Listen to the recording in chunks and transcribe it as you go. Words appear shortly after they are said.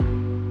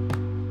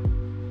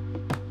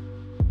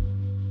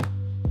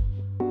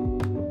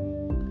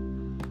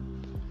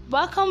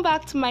Welcome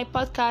back to my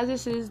podcast.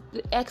 This is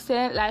The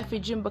Excellent Life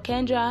with Jimbo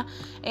Kendra,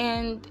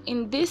 and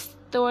in this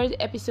third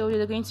episode,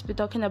 we're going to be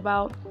talking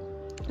about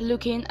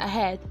looking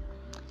ahead.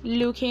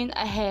 Looking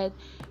ahead.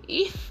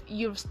 If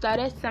you've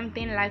started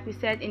something, like we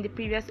said in the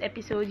previous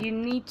episode, you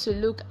need to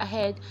look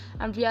ahead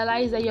and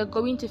realize that you're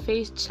going to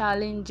face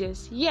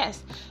challenges.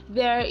 Yes,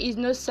 there is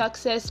no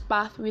success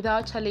path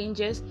without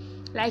challenges.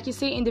 Like you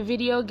see in the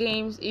video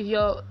games, if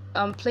you're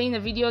playing a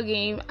video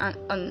game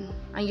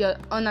and you're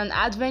on an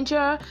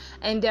adventure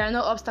and there are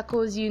no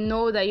obstacles, you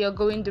know that you're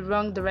going the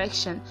wrong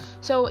direction.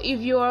 So if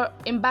you're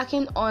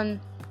embarking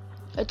on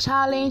a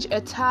challenge, a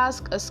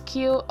task, a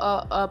skill,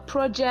 or a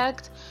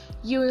project,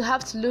 you will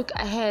have to look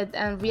ahead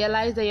and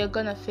realize that you're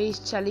gonna face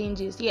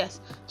challenges.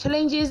 Yes,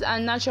 challenges are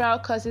natural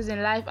causes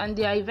in life, and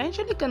they are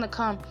eventually gonna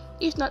come.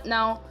 If not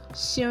now,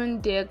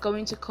 soon they're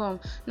going to come.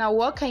 Now,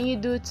 what can you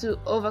do to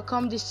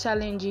overcome these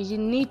challenges? You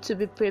need to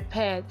be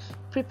prepared.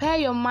 Prepare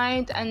your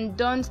mind and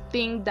don't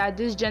think that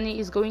this journey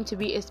is going to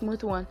be a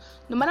smooth one.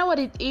 No matter what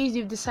it is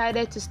you've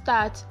decided to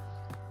start,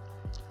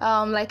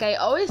 like I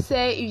always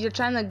say, if you're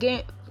trying to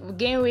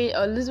gain weight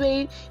or lose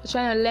weight, you're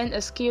trying to learn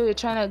a skill, you're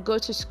trying to go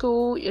to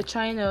school, you're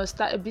trying to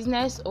start a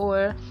business,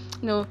 or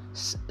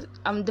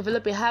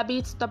develop a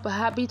habit, stop a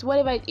habit,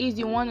 whatever it is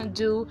you want to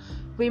do,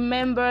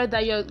 remember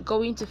that you're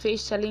going to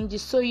face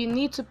challenges. So you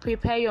need to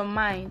prepare your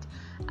mind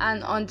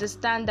and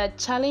understand that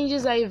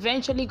challenges are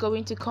eventually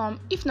going to come.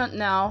 If not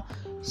now,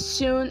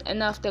 soon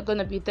enough they're going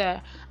to be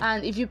there.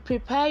 And if you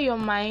prepare your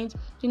mind,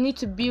 you need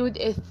to build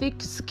a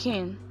thick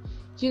skin.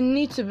 You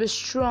need to be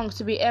strong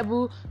to be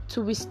able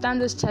to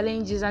withstand those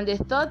challenges. And the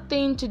third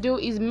thing to do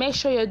is make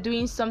sure you're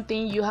doing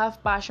something you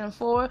have passion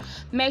for.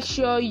 Make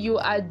sure you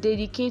are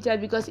dedicated,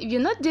 because if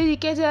you're not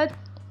dedicated,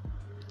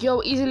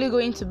 you're easily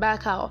going to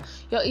back out.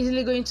 You're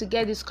easily going to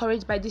get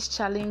discouraged by these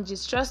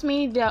challenges. Trust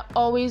me, they're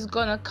always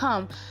gonna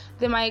come.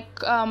 They might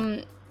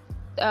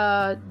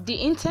the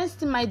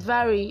intensity might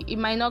vary. It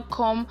might not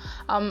come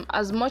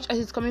as much as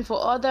it's coming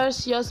for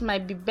others. Yours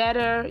might be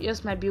better,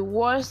 yours might be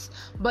worse,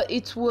 but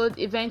it would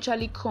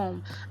eventually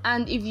come.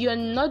 And if you're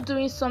not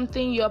doing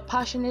something you're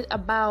passionate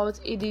about,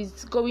 it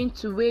is going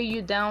to weigh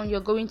you down. You're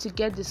going to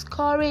get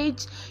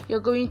discouraged, you're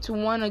going to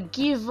want to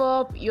give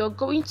up, you're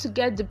going to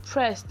get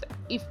depressed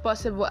if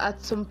possible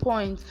at some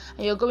point,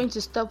 and you're going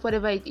to stop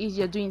whatever it is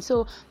you're doing.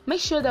 So make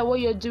sure that what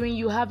you're doing,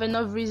 you have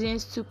enough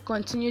reasons to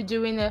continue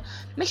doing it.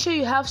 Make sure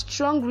you have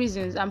strong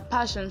reasons and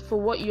passion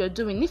for what you're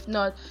doing. If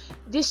not,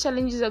 these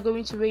challenges are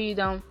going to weigh you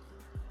down.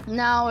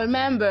 Now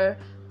remember,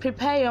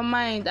 prepare your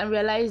mind and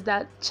realize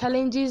that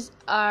challenges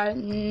are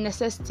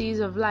necessities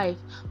of life.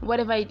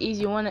 Whatever it is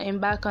you want to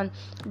embark on,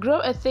 grow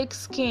a thick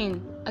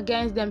skin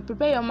against them.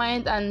 Prepare your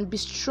mind and be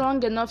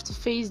strong enough to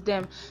face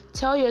them.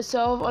 Tell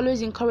yourself,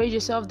 always encourage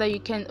yourself that you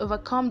can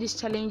overcome these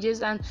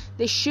challenges and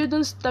they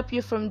shouldn't stop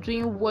you from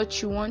doing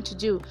what you want to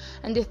do.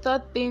 And the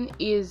third thing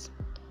is,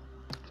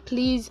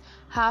 please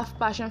have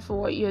passion for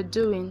what you're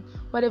doing.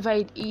 Whatever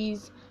it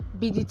is,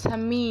 be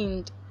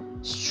determined,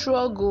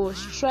 struggle,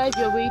 strive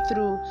your way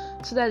through,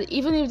 so that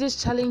even if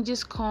these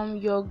challenges come,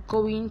 you're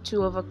going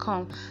to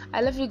overcome.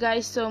 I love you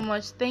guys so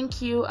much.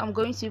 Thank you. I'm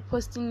going to be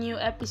posting new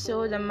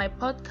episodes on my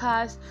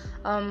podcast.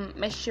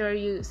 Make sure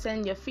you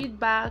send your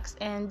feedbacks.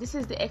 And this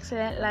is The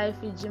Excellent Life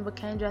with Jimbo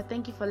Kendra.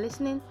 Thank you for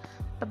listening.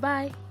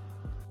 Bye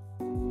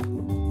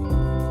bye.